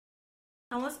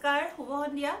নমস্কাৰ শুভ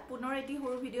সন্ধিয়া পুনৰ এটি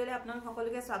সৰু ভিডিঅ'লে আপোনালোক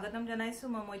সকলোকে স্বাগতম জনাইছো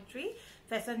মই মৈত্ৰী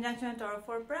ফেশ্বন জাংচনৰ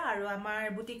তৰফৰ পৰা আৰু আমাৰ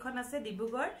বুটিকখন আছে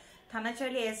ডিব্ৰুগড়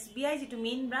থানাচাৰি SBI যেটো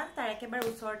মেইন ব্ৰাঞ্চ তাৰ একেবাৰে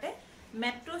ওচৰতে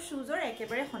মেট্ৰো শুজৰ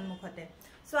একেবাৰে সন্মুখতে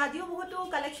সো আজিও বহুতো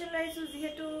কালেকচন লাইছো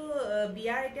যেহেতু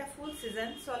বিয়াৰ এটা ফুল সিজন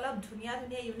সো অলপ ধুনিয়া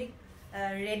ধুনিয়া ইউনিক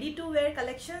ৰেডি টু ওয়্যাৰ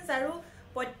কালেকচনস আৰু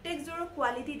প্ৰত্যেক জোৰ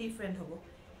কোৱালিটি ডিফাৰেন্ট হ'ব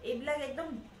এইবিলাক একদম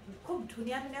খুব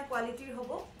ধুনিয়া ধুনিয়া কোৱালিটিৰ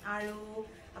হ'ব আৰু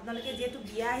আপোনালোকে যেটো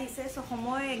বিয়া আহিছে সো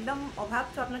সময় একদম অভাৱ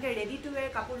সো আপোনালোকে ৰেডি টু ওয়্যাৰ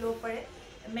কাপোৰ লব পাৰে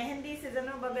মেহেন্দি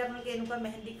সিজনৰ বাবে আপোনালোকে এনেকুৱা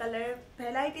মেহেন্দি কালাৰ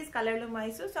ভেৰাইটিজ কালাৰ লৈ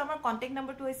মাইছো সো আমাৰ কন্টাক্ট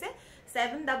নম্বৰটো হৈছে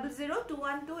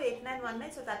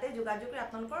 7002128919 সো তাতে যোগাযোগ কৰি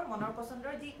আপোনালোকৰ মনৰ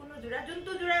পছন্দৰ যি কোনো জোৰা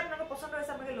যোনটো জোৰা আপোনালোকৰ পছন্দ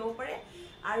হৈছে আপোনালোকে লব পাৰে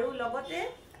আৰু লগতে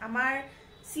আমাৰ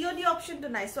COD অপশনটো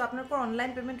নাই সো আপোনালোকৰ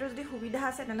অনলাইন পেমেন্টৰ যদি সুবিধা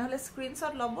আছে তেনেহলে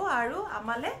স্ক্ৰিনশ্বট লব আৰু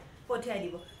আমালে পঠিয়াই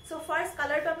দিব সো ফাৰ্স্ট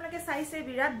কালাৰটো আপোনালোকে চাইছে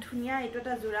বিৰাট ধুনিয়া এটো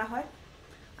এটা জোৰা হয়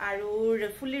আৰু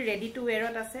ফুলি ৰেডি টু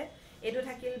ওয়্যাৰত আছে এটো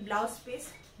থাকিল blouse piece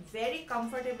very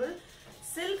comfortable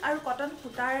silk আৰু কটন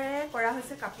সুতাৰে কৰা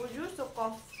হৈছে কাপোৰজোৰ সো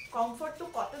কমফৰ্ট টু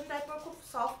কটন টাইপৰ খুব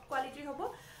সফট কোৱালিটি হ'ব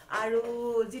আৰু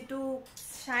যেটো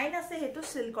শাইন আছে হেতু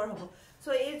সিল্কৰ হ'ব সো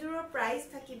এই জোৰৰ প্ৰাইস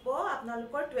থাকিব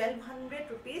আপোনালোকৰ 1200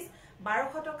 rupees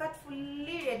 1200 টকাত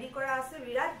ফুলি ৰেডি কৰা আছে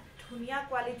বিৰাট ধুনিয়া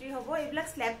কোৱালিটি হ'ব এইবিলাক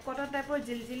স্ল্যাব কটন টাইপৰ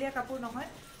জিলজিলিয়া কাপোৰ নহয়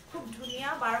খুব ধুনিয়া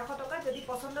 1200 টকা যদি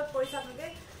পছন্দত পৰিছে আপোনালোকে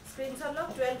স্ক্ৰিনশ্বট লওক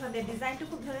 1200 ডিজাইনটো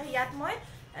খুব ধুনিয়া ইয়াত মই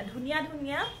ধুনিয়া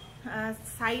ধুনিয়া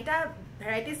চাইটা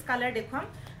ভেৰাইটিজ কালাৰ দেখুৱাম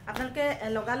আপোনালোকে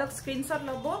লগালগ স্ক্ৰিনশ্বট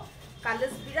লব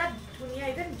কালাৰস বিৰাট ধুনিয়া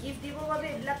ইভেন গিফট দিবৰ বাবে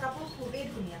এইবিলাক কাপোৰ খুবেই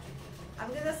ধুনিয়া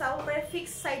আপোনালোকে চাব পাৰে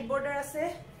ফিক্স সাইড বৰ্ডাৰ আছে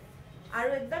আৰু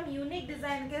একদম ইউনিক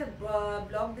ডিজাইন কে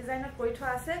ব্লক ডিজাইনত কৰি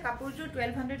থোৱা আছে কাপোৰজোৰ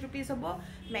 1200 rupees হ'ব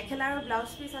মেখেলা আৰু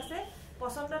ব্লাউজ পিস আছে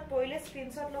পছন্দত পৰিলে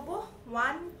স্ক্ৰিনশ্বট লব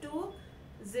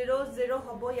 1200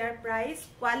 হ'ব ইয়াৰ প্ৰাইস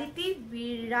কোৱালিটি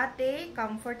বিৰাটে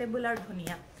কমফৰ্টেবল আৰু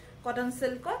ধুনিয়া কটন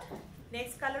সিল্কত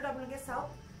নেক্সট কালাৰটো আপোনালোকে চাওক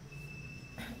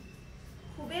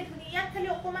খুবে ধুনিয়া খালি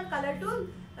অকমান কালাৰটো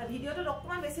ভিডিওটো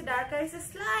অকমান বেছি ডাৰ্ক আহিছে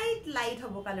স্লাইট লাইট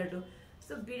হ'ব কালাৰটো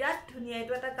সো বিৰাট ধুনিয়া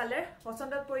এটো এটা কালাৰ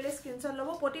পছন্দত পৰিলে স্ক্ৰিনশ্বট লব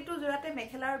প্ৰতিটো জোৰাতে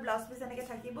মেখেলা আৰু ব্লাউজ পিস এনেকে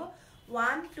থাকিব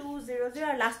 1200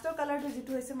 আৰু লাষ্টৰ কালাৰটো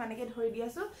যেটো হৈছে মানেকে ধৰি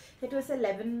দিয়াছো হেতু হৈছে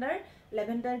লেভেণ্ডাৰ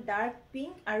ডাৰ্ক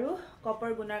পিংক আৰু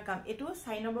কপাৰ গুনাৰ কাম এটো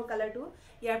সাইন নম্বৰ কালাৰটো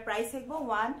ইয়াৰ প্ৰাইস থাকিব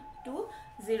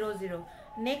 1200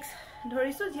 নেক্সট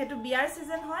ধৰিছো যেহেতু বিয়াৰ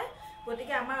সিজন হয়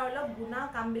গতিকে আমাৰ অলপ গুনা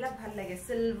কাম বিলাক ভাল লাগে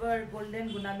সিলভাৰ গোল্ডেন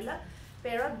গুনা বিলাক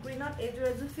পেৰট গ্ৰীনত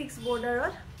এজু ফিক্স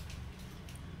বৰ্ডাৰত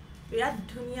বিৰাট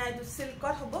ধুনিয়া এটো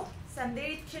সিল্কত হ'ব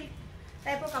সানডেৰি সিল্ক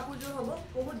টাইপৰ কাপোৰজোৰ হ'ব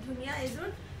বহুত ধুনিয়া এজুৰ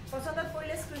পছন্দত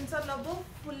পৰিলে স্ক্ৰিনশ্বট লব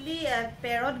ফুলি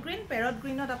পেৰট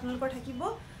গ্ৰীনত আপোনালোকৰ থাকিব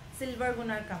সিলভাৰ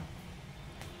গুনাৰ কাম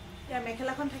ইয়াৰ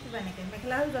মেখেলাখন থাকিব এনেকে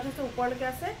মেখেলাৰ যথেষ্ট ওপৰলৈকে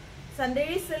আছে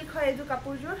সানডেৰি সিল্ক হয় এজু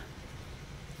কাপোৰজোৰ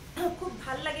খুব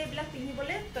ভাল লাগে এইবিলাক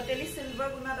পিন্ধিবলে টোটালি সিলভাৰ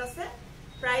গুনাত আছে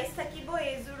প্ৰাইস থাকিব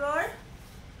এজুৰৰ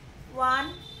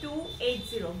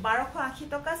 1280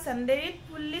 টকা সানডেৰি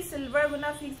ফুলি সিলভাৰ গুনা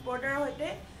ফিক্স বৰ্ডাৰৰ হৈতে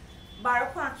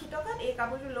 1280 টকাত এই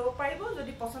কাপোৰজোৰ লব পাৰিব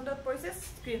যদি পছন্দত পৰিছে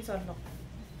স্ক্ৰিনশ্বট লওক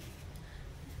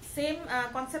সেম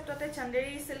কনসেপ্টতে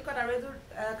চান্দেৰি সিল্কত আৰু এজুৰ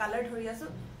কালাৰ ধৰি আছো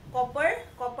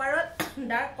কপাৰত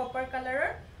ডাৰ্ক কপাৰ কালাৰৰ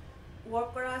ওয়াৰ্ক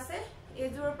কৰা আছে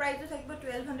এজুৰৰ প্ৰাইসটো থাকিব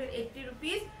 1280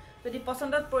 rupees যদি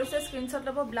পছন্দত পৰিছে স্ক্ৰিনশ্বট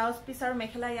লব ব্লাউজ পিস আৰু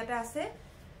মেখেলা ইয়াতে আছে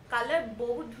কালাৰ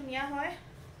বহুত ধুনিয়া হয়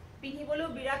পিন্ধিবলৈও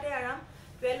বিৰাটে আৰাম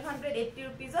 1280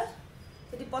 rupees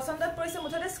যদি পছন্দত পৰিছে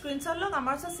মুঠতে স্ক্ৰিনশ্বট লওক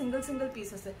আমাৰ ওচৰত সিঙ্গল পিস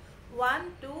আছে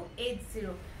 1280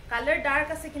 কালাৰ ডাৰ্ক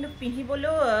আছে কিন্তু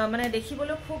পিন্ধিবলৈও মানে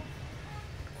দেখিবলৈও খুব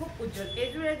উজ্জ্বল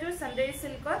এজুৰ সানডেৰি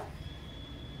সিল্কত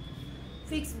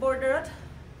ফিক্স বৰ্ডাৰত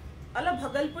অলপ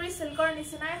ভগলপুৰী সিল্কৰ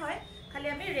নিচিনাই হয় খালি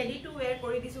আমি ৰেডি টু ওয়্যাৰ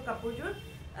কৰি দিছো কাপোৰজোৰ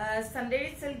সানডেৰি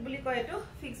সিল্ক বুলি কয় এটো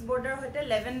ফিক্স বৰ্ডাৰ হৈতে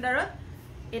লেভেণ্ডাৰত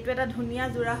এটো এটা ধুনিয়া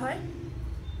জোৰা হয়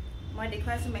মই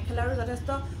দেখাইছো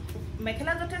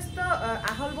মেখেলা যথেষ্ট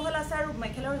আহল বহল আছে আৰু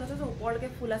মেখেলাৰ যথেষ্ট ওপৰলৈকে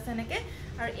ফুল আছে নেকে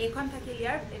আৰু এইখন থাকিল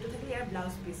ইয়াৰ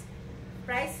ব্লাউজ পিস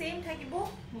প্ৰাইস সেম থাকিব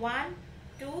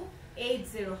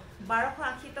 1280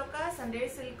 1280 টকা সানডেৰি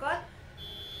সিল্কত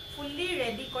ফুলি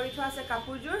ৰেডি কৰি থোৱা আছে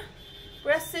কাপোৰজোৰ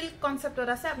পুৰা সিল্ক কনসেপ্টত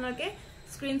আছে আপোনালোকে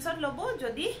স্ক্ৰিনশ্বট লব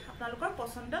যদি আপোনালোকৰ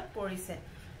পছন্দত পৰিছে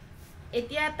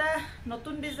এতিয়া এটা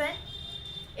নতুন ডিজাইন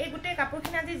এই গুটে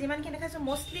কাপোৰখিনি আজি যিমানখিনি দেখাইছো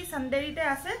মোস্টলি সানডেৰিতে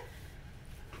আছে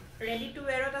ৰেডি টু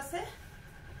ওয়্যাৰত আছে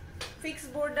ফিক্স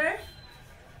বৰ্ডাৰ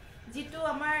যেটো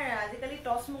আমাৰ আজিকালি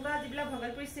টস মুগা যিবিলাক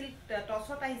ভগলপুৰী সিল্ক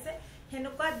টসত আহিছে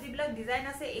হেনুকা যিবিলাক ডিজাইন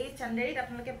আছে এই চান্দেৰিত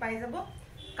আপোনালোকে পাই যাব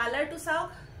কালাৰটো চাওক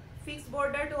ফিক্স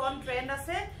বৰ্ডাৰটো অন ট্ৰেন্ড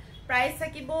আছে প্ৰাইস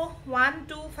থাকিব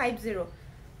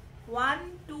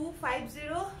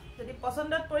 1250 যদি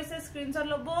পছন্দত পৰিছে স্ক্ৰিনশ্বট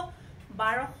লব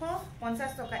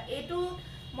 1250 টকা এটো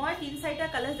মই 3-4টা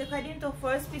কালাৰ দেখাই দিম। তো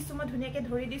ফাৰ্স্ট পিসটো মই ধুনিয়াকে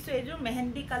ধৰি দিছো এজু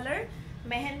মেহেন্দি কালাৰ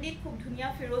মেহেন্দি খুব ধুনিয়া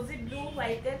ফিৰোজি ব্লু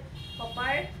হোয়াইটেড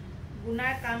কপাৰ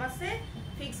গুনাৰ কাম আছে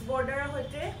ফিক্স বৰ্ডাৰৰ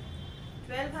হৈতে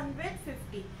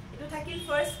 1250 এটো থাকিল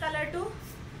ফাৰ্স্ট কালাৰটো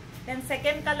দেন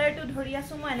সেকেন্ড কালাৰটো ধৰি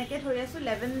আছো মই এনেকে ধৰি আছো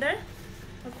লেভেন্ডাৰ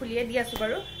খুলিয়ে দি আছো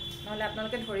বাৰু নহলে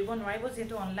আপোনালোকে ধৰিব নোৱাৰিব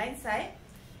যেটো অনলাইন চাই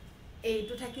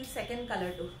এইটো থাকিল সেকেন্ড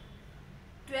কালাৰটো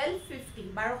 1250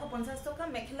 1250 টকা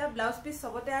মেখেলা ব্লাউজ পিস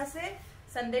সবতে আছে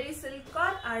সন্দেৰী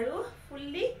সিল্কত আৰু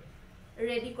ফুললি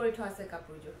ৰেডি কৰি থোৱা আছে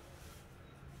কাপোৰটো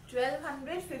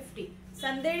 1250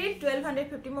 সন্দেৰী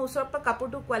 1250 মই ওচৰৰ পৰা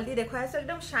কাপোৰটো কোৱালিটি দেখাই আছো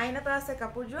একদম শাইন এটা আছে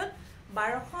কাপোৰজোত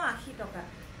 1280 টকা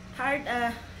থাৰ্ড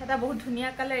এটা বহুত ধুনিয়া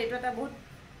কালাৰ এটো এটা বহুত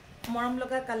মৰম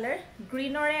লগা কালাৰ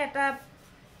গ্ৰীনৰে এটা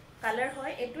কালাৰ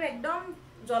হয় এটো একদম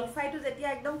জলফাইটো যেতিয়া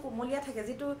একদম কোমলিয়া থাকে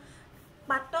যেটো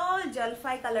পাতল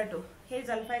জলফাই কালাৰটো সেই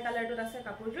জলফাই কালাৰটো আছে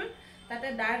কাপোৰজোৰ তাতে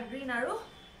ডাৰ্ক গ্ৰীন আৰু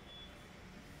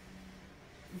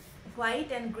হোয়াইট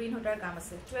এন্ড গ্ৰীন হোটাৰ কাম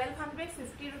আছে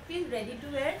 1250 रुपीस रेडी टू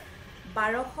वेयर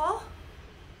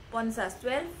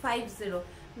 1250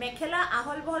 মেখেলা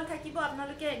আহল বহল থাকিব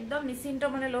আপোনালোকে একদম নিশ্চিন্ত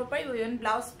মানে লব পাৰিব ইভেন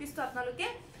ব্লাউজ পিসটো আপোনালোকে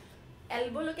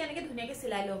এলবো লকে এনেকে ধুনিয়াকে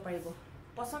সিলাই লব পাৰিব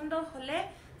পছন্দ হলে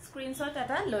স্ক্ৰিনশ্বট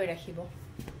এটা লৈ ৰাখিব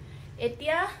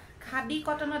এতিয়া খাদি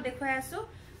কটনত দেখাই আছো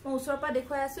মই ওচৰৰ পৰা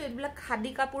দেখাই আছো এইবিলাক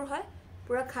খাদি কাপোৰ হয়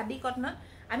পুৰা খাদি কটনত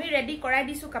আমি ৰেডি কৰাই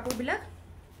দিছো কাপোৰবিলাক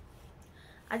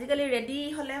আজিকালি ৰেডি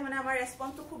হলে মানে আমাৰ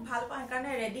ৰেসপন্সটো খুব ভাল পায়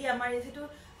কাৰণে ৰেডি আমাৰ যেটো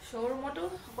শোৰুমটো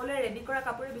সকলে ৰেডি কৰা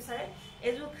কাপোৰ বিচাৰে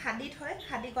এজু খাদিত হয়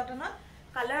খাদি কটনত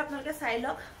কালাৰ আপোনালোকে চাই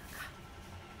লওক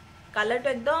কালাৰটো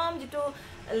একদম যেটো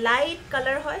লাইট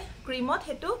কালাৰ হয় ক্ৰীমত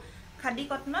হেতু খাদি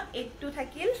কটনত এইটো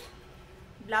থাকিল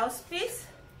ব্লাউজ পিস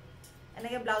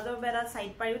এনেকে ব্লাউজৰ বেৰা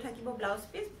সাইড পাৰিও থাকিব ব্লাউজ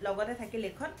পিস লগতে থাকিল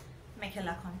এখন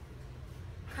মেখেলাখন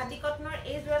খাদি কটনৰ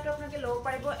এই জোৰাটো আপোনালোকে লব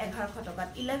পাৰিব 1100 টকাত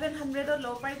 1100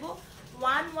 লব পাৰিব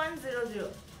 1100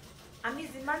 আমি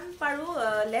যিমান পাৰো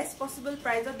লেস পসিবল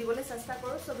প্ৰাইজত দিবলৈ চেষ্টা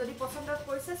কৰো সো যদি পছন্দত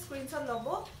কৰিছে স্ক্ৰিনশ্বট লব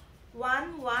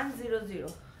 1100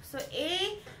 সো এই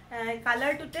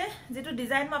কালাৰটোতে যেটো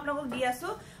ডিজাইন মই আপোনালোকক দি আছো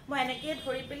মই এনেকে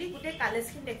ধৰি পেলি গুটে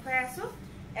কালেকশন দেখাই আছো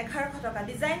 1100 টকা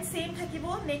ডিজাইন সেম থাকিব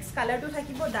নেক্সট কালাৰটো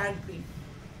থাকিব ডাৰ্ক গ্ৰীন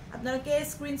আপোনালোকে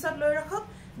স্ক্ৰিনশ্বট লৈ ৰাখক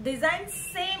ডিজাইন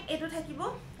সেম এটো থাকিব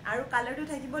আৰু কালাৰটো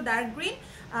থাকিব ডাৰ্ক গ্ৰীন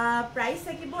প্ৰাইস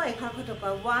থাকিব 1100 টকা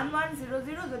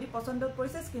 1100 যদি পছন্দত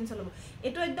কৰিছে স্ক্ৰিনশ্বট লব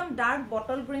এটো একদম ডাৰ্ক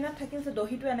বটল গ্ৰীনত থাকিল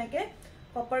দহিটো এনেকে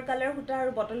কপাৰ কালাৰ হুটা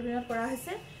আৰু বটল গ্ৰীনত কৰা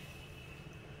হৈছে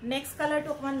নেক্সট কালাৰটো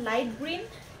অকমান লাইট গ্ৰীন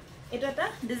এটো এটা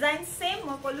ডিজাইন সেম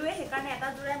মই কলুৱে হেকাৰণে এটা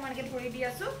জোৰাই মানকে ধৰি দি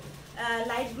আছো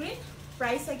লাইট গ্ৰীন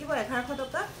প্ৰাইস থাকিব 1100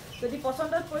 টকা যদি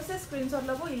পছন্দত কৰিছে স্ক্ৰিনশ্বট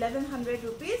লব 1100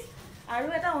 रुपीस আৰু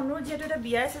এটা অনুৰোধ যেটো এটা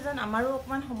বিয়াৰ সিজন আমাৰো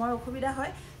অকমান সময় অসুবিধা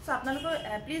হয় সো আপোনালোক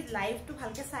প্লিজ লাইভটো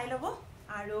ভালকে চাই লব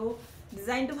আৰু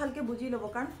ডিজাইনটো ভালকে বুজি লব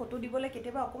কাৰণ ফটো দিবলৈ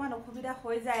কেতিয়াবা অকমান অসুবিধা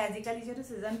হৈ যায় আজিকালি যেটো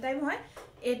সিজন টাইম হয়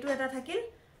এটো এটা থাকিল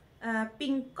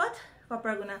পিংকত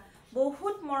কপাৰ গুনা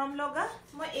বহুত মৰম লগা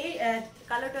মই এই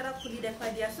কালাৰটো এটা খুলি দেখাই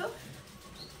দি আছো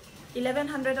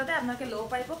 1100 তে আপোনালোকে লব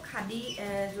পাৰিব খাদি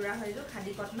জোৰা হয়জো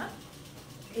খাদি কটনত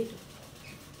এইটো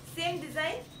সেম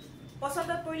ডিজাইন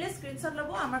পছন্দত কৰিলে স্ক্ৰিনশ্বট লব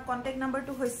আমাৰ কন্টাক্ট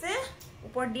নাম্বাৰটো হৈছে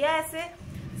ওপৰ দিয়া আছে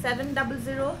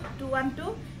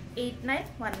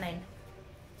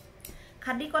 7002128919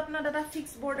 খাদি কটনত এটা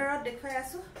ফিক্স বৰ্ডাৰত দেখাই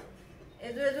আছো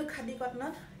এজু খাদি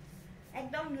কটনত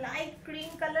একদম লাইট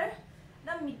ক্ৰীম কালাৰ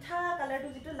একদম মিঠা কালাৰটো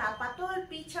যেটো লাপাতল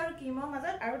পিচ আৰু ক্ৰীমৰ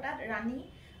মাজত আৰু তাত ৰানী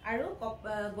আৰু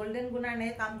গোল্ডেন গুনাৰ নে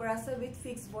কাম কৰা আছে উইথ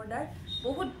ফিক্স বৰ্ডাৰ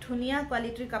বহুত ধুনিয়া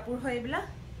কোৱালিটিৰ কাপোৰ হয় এইবিলাক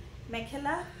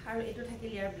মেখেলা আৰু এটো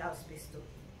থাকিল ইয়াৰ ব্লাউজ পিসটো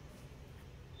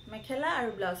মেখেলা আৰু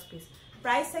ব্লাউজ পিস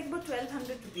প্ৰাইস থাকিব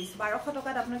 1200 रुपीस 1200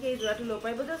 টকাত আপোনালোকে এই জোৰাটো লব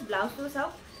পাৰিব জাস্ট ব্লাউজটো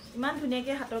চাওক ইমান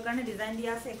ধুনিয়াকে হাতৰ কাৰণে ডিজাইন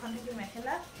দিয়া আছে এখন থাকিল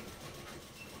মেখেলা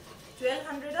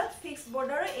 1200 ত ফিক্স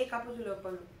বৰ্ডাৰ এই কাপোৰটো লব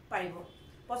পাৰিব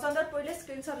পছন্দত পৰিলে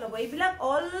স্ক্ৰিনশ্বট লব এইবিলাক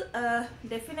all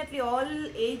definitely all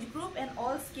as group and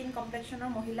all skin কমপ্লেক্সনৰ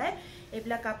মহিলাই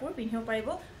এইবিলাক কাপোৰ পিন্ধিব পাৰিব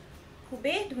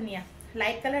খুবেই ধুনিয়া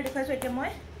লাইট কালাৰ দেখাইছো এতিয়া মই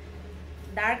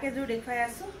ডাৰ্ক এজুৰ দেখাই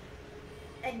আছো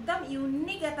একদম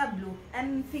ইউনিক এটা ব্লু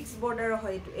এন্ড ফিক্স বৰ্ডাৰ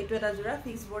হয় এটো এটা জোৰা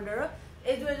ফিক্স বৰ্ডাৰ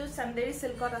এজু সন্দেৰী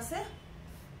সিল্কত আছে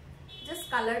জাস্ট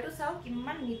কালাৰটো চাও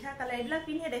কিমান মিঠা কালাৰ এইলা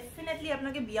পিনে ডেফিনেটলি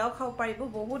আপোনালোকে বিয়াও খাব পাৰিব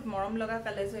বহুত মৰম লগা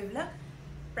কালাৰ এইলা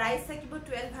প্ৰাইস থাকিব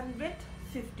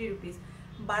 1250 रुपीस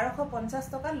 1250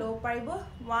 টকা লব পাৰিব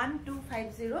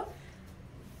 1250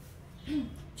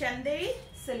 চন্দেৰী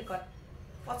সিল্কত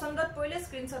পছন্দত পৰিলে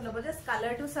স্ক্ৰিনশ্বট লব জাস্ট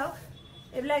কালাৰটো চাওক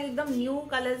এইলা একদম নিউ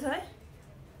কালাৰস হয়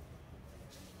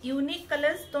ইউনিক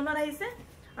কালাৰস টোনত আহিছে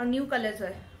আৰু নিউ কালাৰস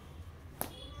হয়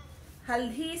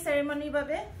হলদি সেৰেমনি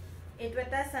বাবে এটো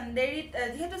এটা সন্দেৰী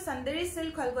যেহেতু সন্দেৰী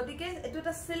সিল্ক হয় গতিকে এটো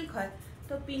এটা সিল্ক হয়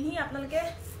তো পিনি আপোনালোকে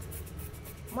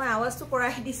মই আৱাজটো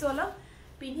কৰাই দিছো অলপ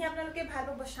পিন্ধি আপোনালোকে ভাল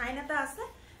পাব শাইন এটা আছে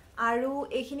আৰু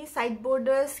এইখিনি সাইড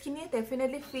বৰ্ডাৰ্স খিনি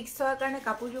ডেফিনেটলি ফিক্স হোৱাৰ কাৰণে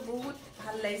কাপোৰটো বহুত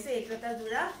ভাল লাগিছে এইটো এটা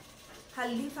জোৰা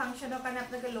হালদি ফাংচনৰ কাৰণে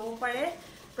আপোনালোকে ল'ব পাৰে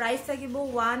প্ৰাইস থাকিব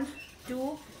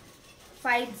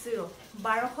 1250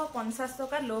 1250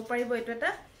 টকা ল'ব পাৰিব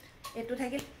এইটো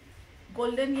থাকিল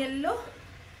গোল্ডেন येलो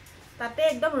তাতে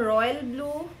একদম ৰয়েল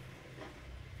ব্লু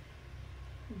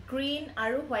গ্ৰীন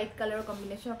আৰু হোৱাইট কালাৰৰ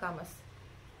কম্বিনেশ্যনৰ কাম আছে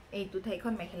এইটো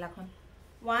ঠাইখন মেখেলাখন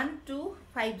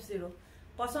 1250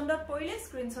 পছন্দত পৰিলে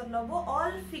স্ক্ৰিনশ্বট ল'ব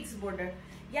অল ফিক্স বৰ্ডাৰ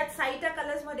ইয়াত চাৰিটা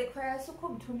কালাৰ্স মই দেখুৱাই আছো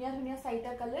খুব ধুনীয়া ধুনীয়া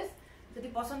চাৰিটা কালাৰ্স যদি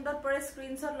পছন্দত পৰে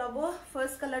স্ক্ৰিনশ্বট ল'ব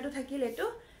ফাৰ্স্ট কালাৰটো থাকিল এটো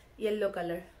येलो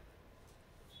কালাৰ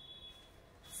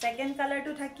সেকেন্ড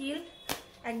কালাৰটো থাকিল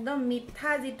একদম মিঠা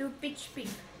যেটো পিচ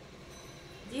পিংক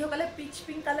যি হকলে পিচ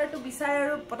পিংক কালাৰটো বিচাৰে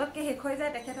আৰু পটককে হেক হৈ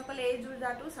যায় তেখেতসকলে এই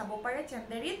জোৰজাটো চাব পাৰে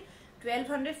চেন্দেৰিত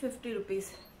 1250 रुपीस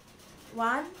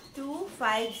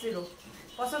 1250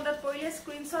 পছন্দত পৰিলে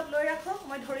স্ক্ৰিনশ্বট লৈ ৰাখক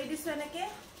মই ধৰি দিছো এনেকে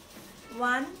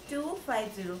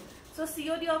 1250 সো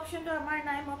সিওডি অপশনটো আমাৰ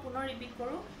নাই মই পুনৰ ৰিপিট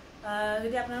কৰো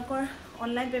যদি আপোনালোকৰ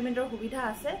অনলাইন পেমেন্টৰ সুবিধা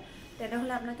আছে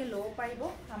তেনেহলে আপোনালোকে ল'ব পাৰিব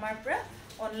আমাৰ পৰা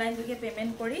অনলাইন যোগে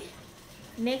পেমেন্ট কৰি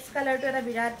নেক্সট কালাৰটো এটা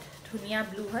বিৰাট ধুনিয়া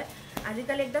ব্লু হয়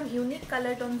আজিকালি একদম ইউনিক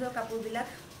কালাৰ টনজৰ কাপোৰবিলাক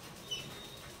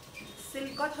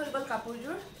সিল্কত হৈ গল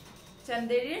কাপোৰজোৰ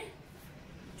চন্দেৰীৰ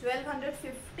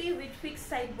 1250 with fixed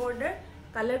side border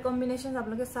color combinations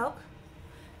আপোনালোকে চাওক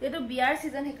যেটো বিয়াৰ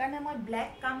সিজন হেকাৰণে মই ব্ল্যাক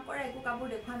কাম কৰা একো কাপোৰ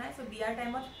দেখা নাই সো বিয়াৰ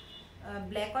টাইমত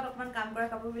ব্ল্যাকত অকমান কাম কৰা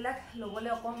কাপোৰবিলাক লবলে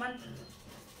অকমান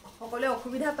সকলে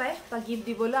অসুবিধা পায় বা গিফট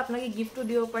দিবলৈ আপোনালোকে গিফটটো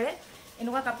দিব পাৰে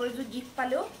এনেকুৱা কাপোৰজোৰ গিফট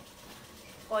পালেও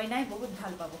কইনাই বহুত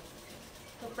ভাল পাব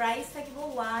তো প্ৰাইস থাকিব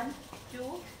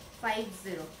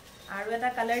 1250 আৰু এটা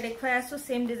কালাৰ দেখুৱাই আছো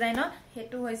সেম ডিজাইনত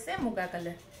হেতু হৈছে মুগা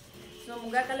কালাৰ সো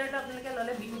মুগা কালাৰটো আপোনালোকে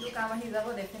ললে বিহুটো কাম আহি যাব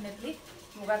ডেফিনেটলি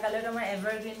মুগা কালাৰটো আমাৰ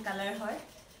এভাৰগ্ৰীন কালাৰ হয়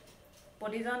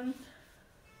প্ৰতিজন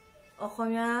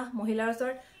অসমীয়া মহিলাৰ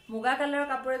ওচৰত মুগা কালাৰৰ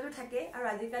কাপোৰ এযোৰ থাকে আৰু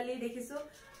আজিকালি দেখিছো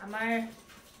আমাৰ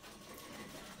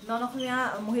নন অসমীয়া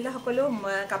মহিলাসকলেও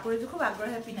কাপোৰ এযোৰ খুব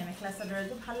আগ্ৰহে পিন্ধে মেখেলা চাদৰ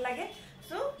এযোৰ ভাল লাগে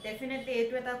সো ডেফিনেটলি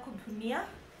এইটো এটা খুব ধুনীয়া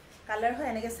কালাৰ হয়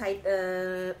এনেকে সাইড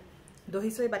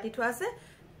দহিসৈ বাটি থোৱা আছে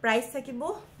প্ৰাইস থাকিব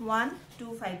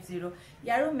 1250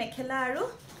 ইয়াৰো মেখেলা আৰু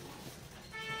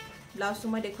ব্লাউজটো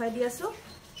মই দেখুৱাই দি আছো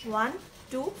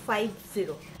 1250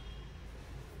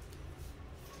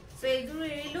 সো এইযোৰ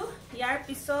এৰিলো ইয়াৰ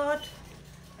পিছত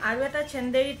আৰু এটা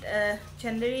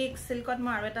চেন্দেৰী সিল্কত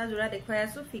মই আৰু এটা জোৰা দেখুৱাই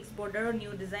আছো ফিক্স বৰ্ডাৰৰ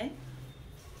নিউ ডিজাইন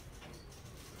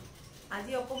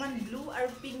আজি অকমান ব্লু আৰু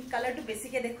পিংক কালাৰটো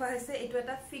বেছিকে দেখুৱা হৈছে এইটো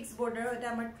এটা ফিক্স বৰ্ডাৰ এটা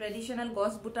আমাৰ ট্ৰেডিশনাল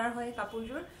গছ বুটাৰ হয়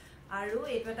কাপোৰজোৰ আৰু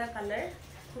এইটো এটা কালাৰ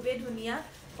খুবেই ধুনীয়া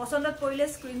পছন্দত পৰিলে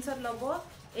স্ক্ৰিনশ্বট ল'ব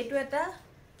এইটো এটা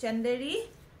চেন্দেৰী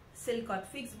সিল্কত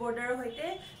ফিক্স বৰ্ডাৰৰ হৈতে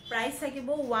প্ৰাইস থাকিব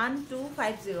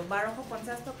 1250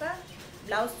 1250 টকা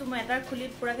ব্লাউজটো মই এটাৰ খুলি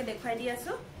পুৰাকে দেখুৱাই দি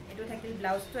আছো এটো থাকিল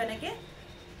ব্লাউজটো এনেকে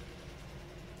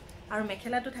আৰু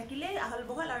মেখেলাটো থাকিলে আহল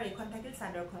বহল আৰু এখন থাকিল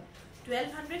চাদৰখন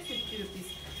 1250 rupees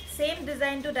same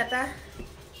design to data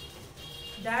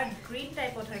dark green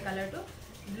type of color to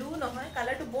blue নহয়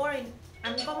color to বৰ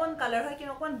uncommon color হয়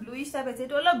কিন্তু অকন bluish type আছে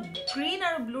এটো অলপ green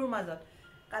আৰু blue মাজত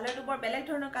color to বৰ বেলেগ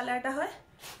ধৰণৰ color এটা হয়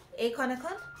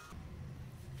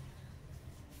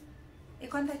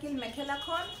এখন থাকিল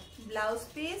মেখেলাখন ব্লাউজ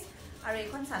পিস আৰু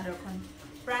এখন চাদৰখন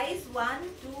प्राइस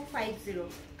 1250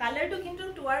 color to কিন্তু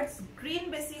towards green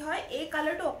বেছি হয় এই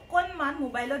color to অকনমান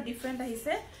মোবাইলত ডিফাৰেন্ট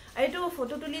আহিছে আৰু এটো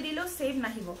ফটো তুলি দিলো সেভ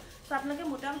নাহিব সো আপোনালোকে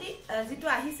মোটামটি যেটো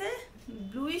আহিছে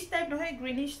ব্লুইশ টাইপ নহয়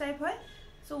গ্ৰীনিশ টাইপ হয়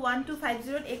সো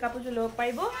 1250 এই কাপোৰটো ল'ব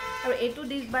পাৰিব আৰু এটো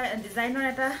ডিজাইনৰ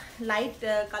এটা লাইট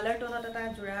কালাৰ টোনত এটা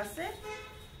জোৰা আছে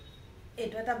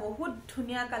এটো এটা বহুত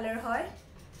ধুনিয়া কালাৰ হয়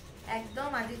একদম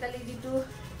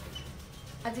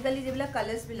আজিকালি যেবিলা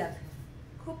কালাৰ্স বিলাক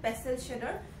খুব পেস্টেল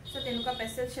শেডৰ সো তেনুকা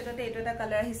পেস্টেল শেডতে এটো এটা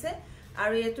কালাৰ আহিছে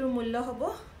আৰু এটোৰ মূল্য হ'ব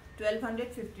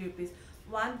 1250 रुपीस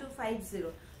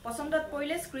 1250 পছন্দত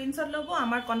পৰিলে স্ক্ৰিনশ্বট ল'ব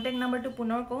আমাৰ কন্টাক্ট নাম্বাৰটো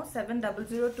পুনৰ কও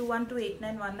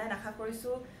 7002128919 আশা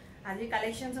কৰিছো আজি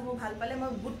কালেকশন সব ভাল পালে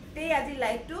মই গুটেই আজি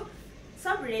লাইভটো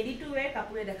সব ৰেডি টু ওয়্যাৰ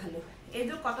কাপোৰে দেখালো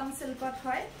এইটো কটন সিল্কত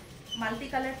হয় মাল্টি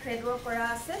কালাৰ থ্ৰেড ওয়াৰ্ক কৰা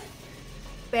আছে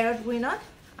প্যাৰট গ্ৰীনত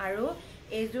আৰু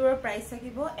এইযোৰৰ প্ৰাইস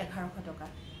থাকিব 1100 টকা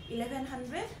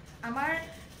 1100 আমাৰ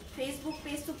ফেসবুক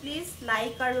পেজটো প্লিজ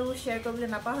লাইক আৰু শেয়াৰ কৰিবলৈ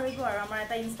নাপাহৰিব আৰু আমাৰ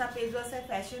এটা ইনষ্টা পেজও আছে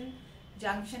ফ্যাশন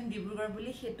জাংশন ডিব্ৰুগড়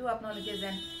বুলি হেতু আপোনালোকে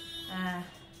যেন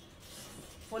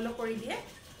ফলো কৰি দিয়ে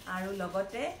আৰু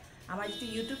লগতে আমাৰ যেটো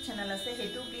ইউটিউব চেনেল আছে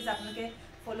হেতু প্লিজ আপোনালোকে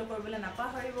ফলো কৰিবলৈ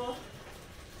নাপাহৰিব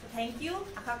থ্যাংক ইউ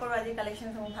আশা কৰো আজি কালেকশন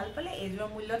সব ভাল পালে এইযোৰ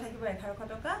মূল্য থাকিব 1100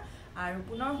 টকা আৰু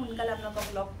পুনৰ হুনকালে আপোনালোকক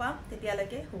লগ পাম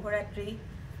তেতিয়ালৈকে শুভৰাত্ৰি